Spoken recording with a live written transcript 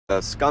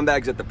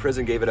Scumbags at the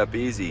prison gave it up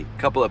easy.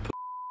 Couple of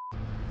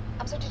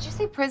I'm sorry, did you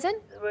say prison?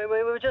 We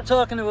were just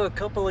talking to a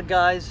couple of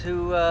guys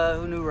who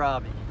knew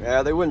Robbie.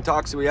 Yeah, they wouldn't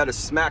talk, so we had to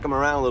smack them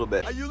around a little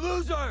bit. Are you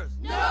losers?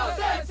 No,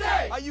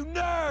 Sensei! Are you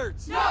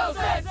nerds? No,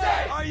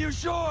 Sensei! Are you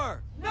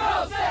sure?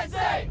 No,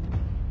 Sensei!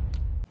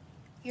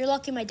 You're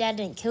lucky my dad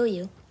didn't kill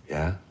you.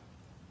 Yeah?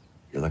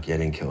 You're lucky I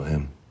didn't kill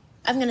him.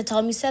 I'm gonna tell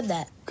him you said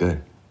that.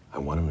 Good. I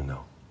want him to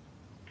know.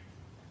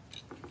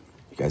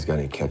 You guys got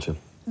any ketchup?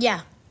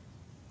 Yeah.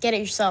 Get it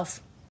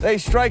yourself. They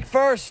strike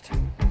first.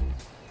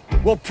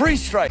 We'll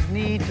pre-strike.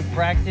 Need to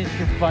practice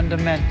your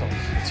fundamentals.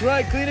 That's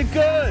right, clean it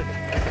good.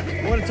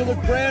 I want it to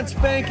look brand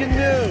spanking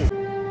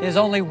new. There's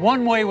only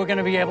one way we're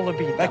gonna be able to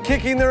beat them. By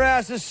kicking their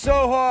asses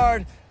so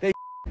hard, they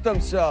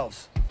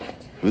themselves.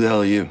 Who the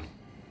hell are you?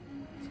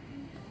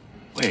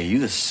 Wait, are you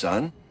the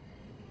son?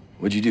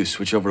 What'd you do,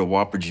 switch over to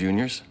Whopper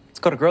Juniors? Let's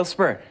go to Growth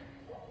Spurt.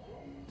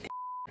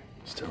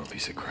 Still a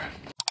piece of crap.